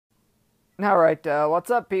Alright, what's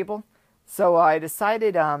up, people? So I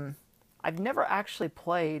decided, I've never actually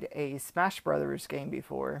played a Smash Brothers game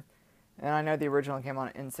before. And I know the original came on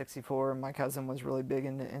N64. My cousin was really big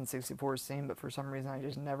into N64 scene, but for some reason I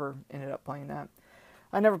just never ended up playing that.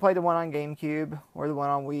 I never played the one on GameCube or the one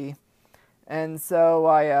on Wii. And so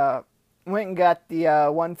I went and got the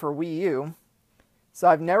one for Wii U. So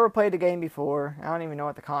I've never played the game before. I don't even know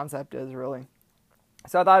what the concept is, really.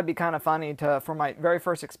 So I thought it'd be kind of funny for my very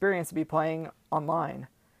first experience to be playing online.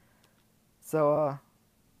 So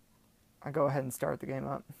I'll go ahead and start the game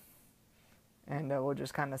up. And we'll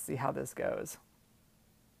just kind of see how this goes.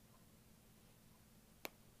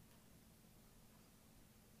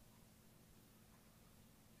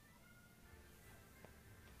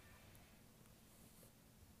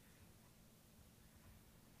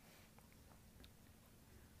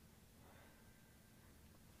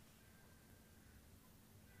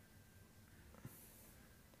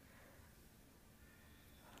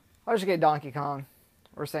 I'll just get Donkey Kong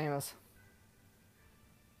or Samus.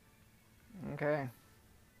 Okay.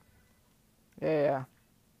 Yeah.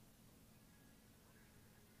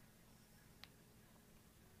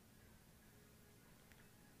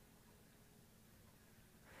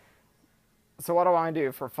 So what do I want to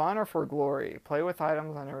do? For fun or for glory? Play with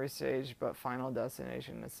items on every stage, but final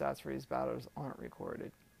destination and stats for these battles aren't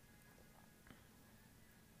recorded.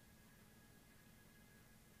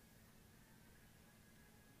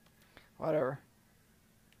 Whatever.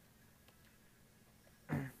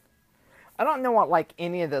 I don't know what like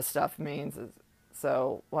any of this stuff means,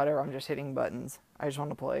 so whatever, I'm just hitting buttons. I just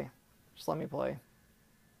want to play. Just let me play.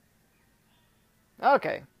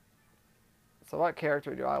 Okay. So what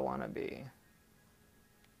character do I want to be?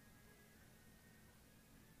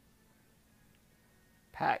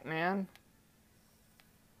 Pac-Man?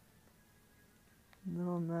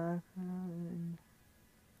 No, man.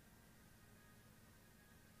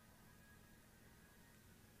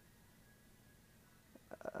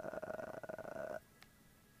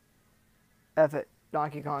 F it.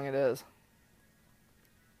 Donkey Kong it is.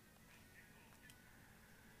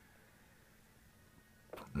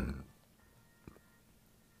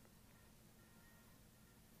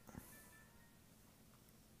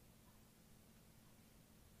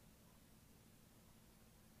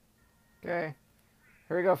 Okay.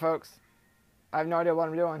 Here we go, folks. I have no idea what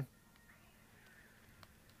I'm doing.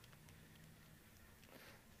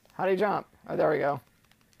 How do you jump? Oh, there we go.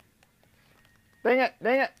 Dang it!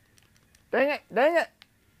 Dang it! Dang it! Dang it!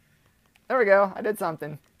 There we go. I did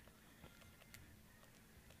something.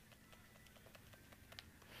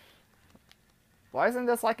 Why isn't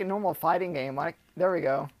this like a normal fighting game? Like, there we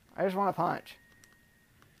go. I just want to punch.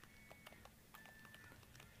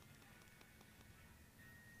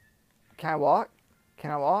 Can I walk?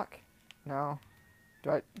 Can I walk? No.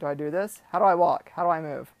 Do I do this? How do I walk? How do I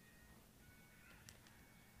move?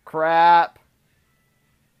 Crap.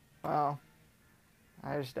 Well,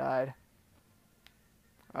 I just died.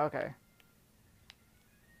 Okay.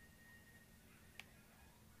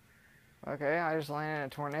 Okay, I just landed in a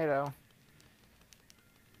tornado.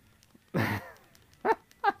 Well,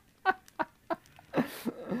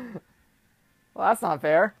 that's not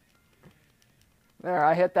fair. There,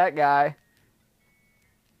 I hit that guy.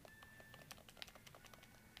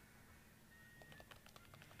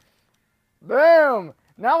 Boom!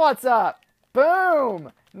 Now what's up?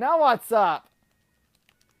 Boom! Now what's up?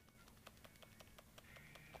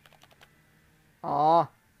 Aw.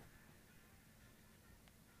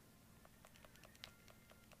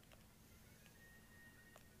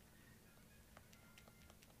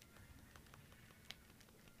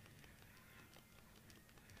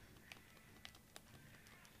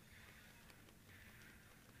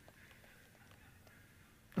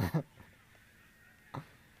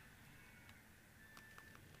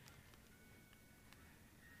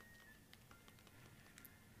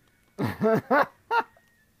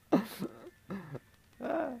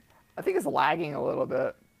 I think it's lagging a little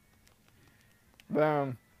bit.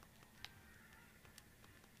 Boom.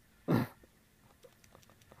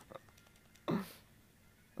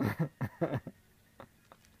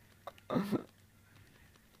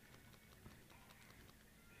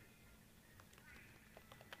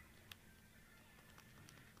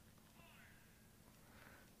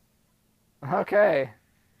 Okay.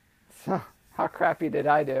 So, how crappy did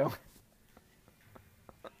I do?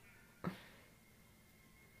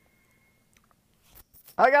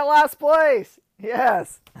 I got last place!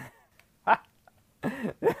 Yes!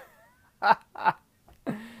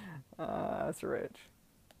 That's rich.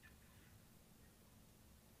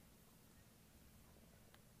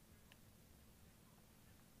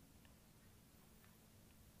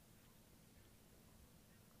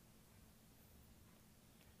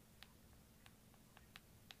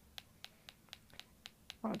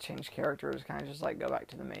 I want to change characters, kind of just like go back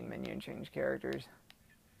to the main menu and change characters.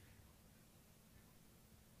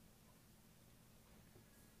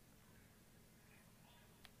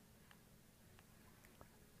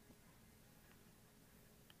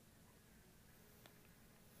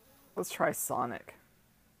 Let's try Sonic.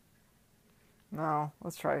 No,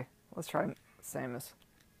 let's try Samus.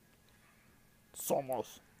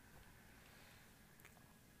 Somos.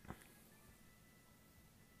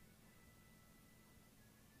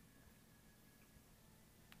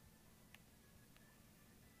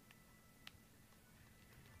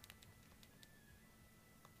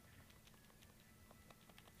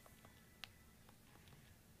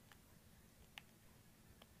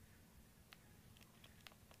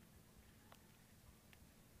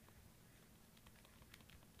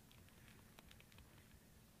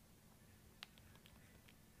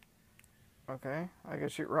 Okay, I can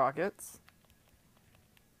shoot rockets.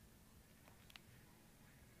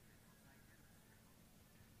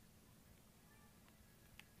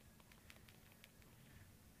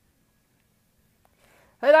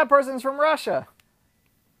 Hey, that person's from Russia.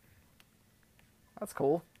 That's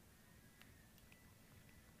cool.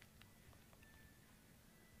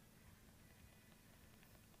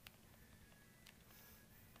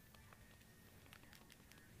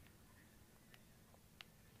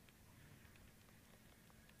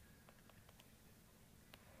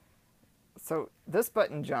 So this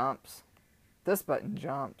button jumps. This button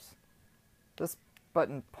jumps. This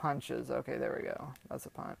button punches. Okay, there we go. That's a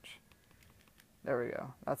punch. There we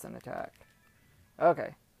go. That's an attack.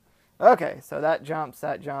 Okay. Okay, so that jumps,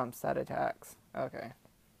 that attacks. Okay.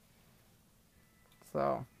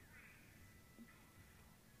 So.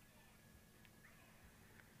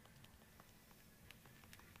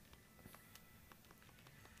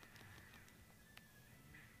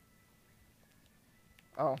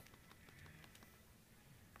 Oh.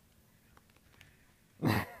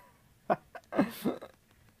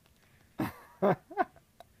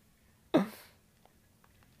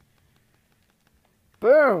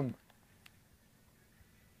 Boom!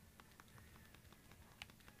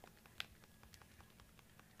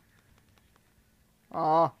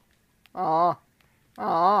 Aw. Aw.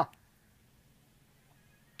 Aw.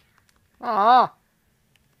 Aw.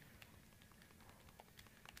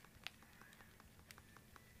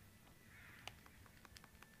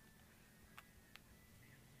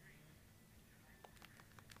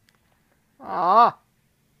 Aw.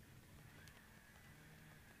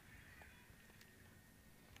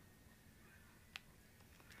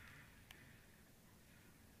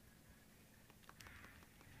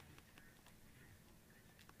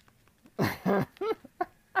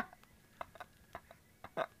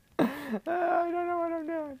 I don't know what I'm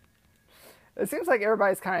doing. It seems like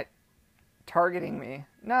everybody's kind of targeting me.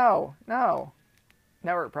 No, no.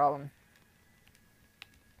 Network problem.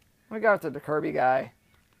 We go to the Kirby guy.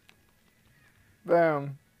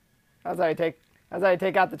 Boom. That's how you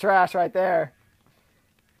take out the trash right there.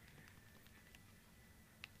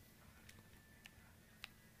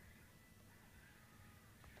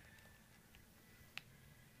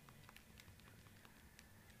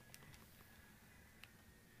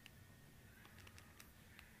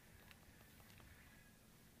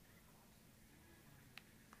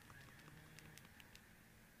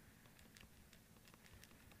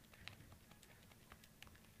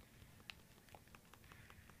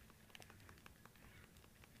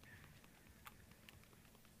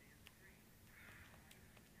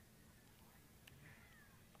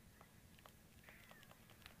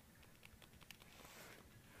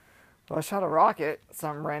 Well, I shot a rocket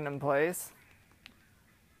some random place.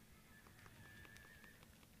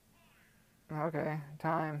 Okay,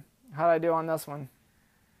 time. How'd I do on this one?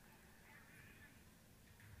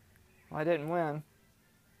 Well, I didn't win.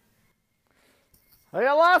 I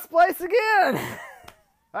got last place again!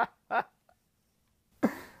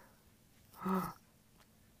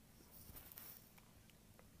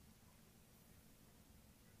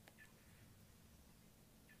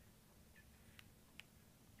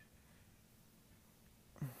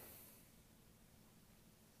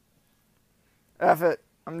 F it.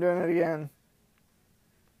 I'm doing it again.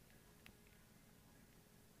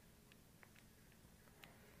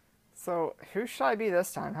 So, who should I be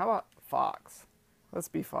this time? How about Fox? Let's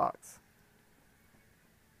be Fox.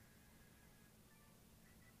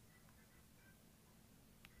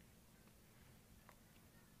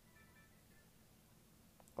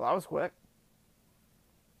 Well, that was quick.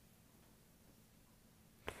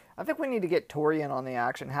 I think we need to get Tori in on the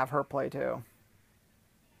action, have her play too.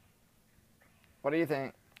 What do you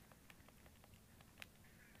think?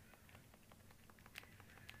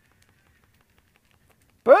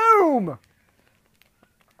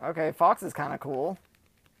 Okay, Fox is kind of cool.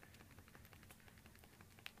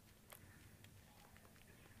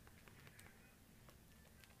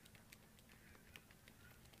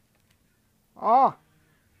 Oh!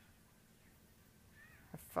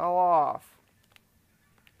 I fell off.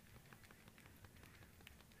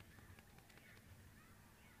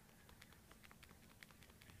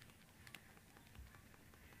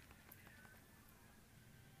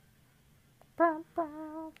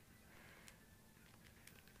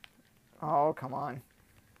 Oh, come on.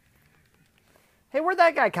 Hey, where'd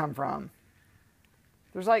that guy come from?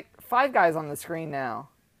 There's like 5 guys on the screen now.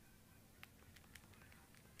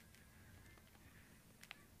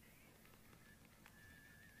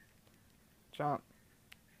 Jump.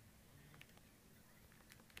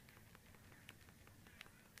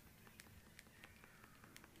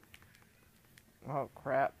 Oh,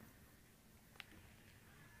 crap.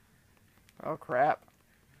 Oh, crap.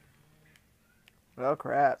 Oh,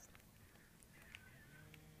 crap.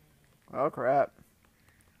 Oh, crap.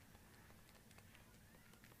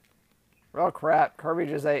 Oh, crap. Kirby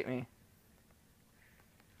just ate me.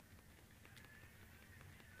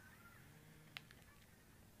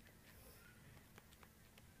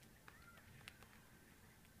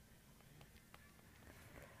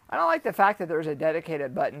 I don't like the fact that there's a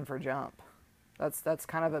dedicated button for jump. That's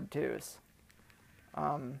kind of obtuse.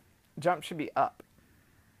 Jump should be up,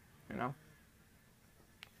 you know?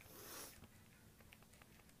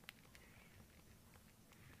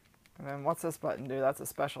 And then what's this button do? That's a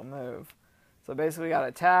special move. So basically we got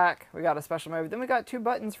attack, we got a special move, then we got 2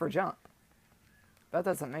 buttons for jump. That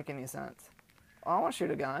doesn't make any sense. Oh, I want to shoot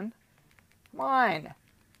a gun. Come on.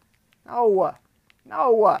 No.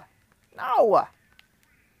 No. No.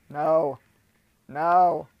 No.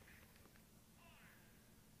 No.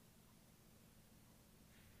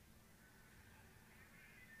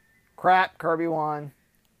 Crap, Kirby won.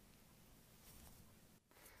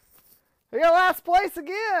 We got last place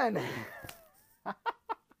again.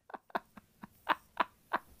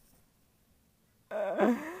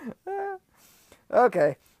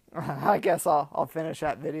 Okay, I guess I'll finish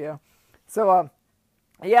that video. So,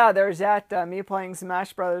 yeah, there's that, me playing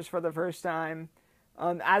Smash Brothers for the first time.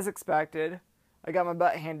 As expected, I got my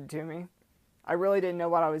butt handed to me. I really didn't know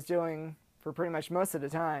what I was doing for pretty much most of the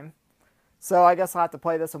time. So I guess I'll have to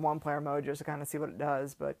play this in 1-player mode just to kind of see what it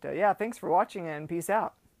does. But, yeah, thanks for watching and peace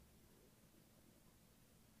out.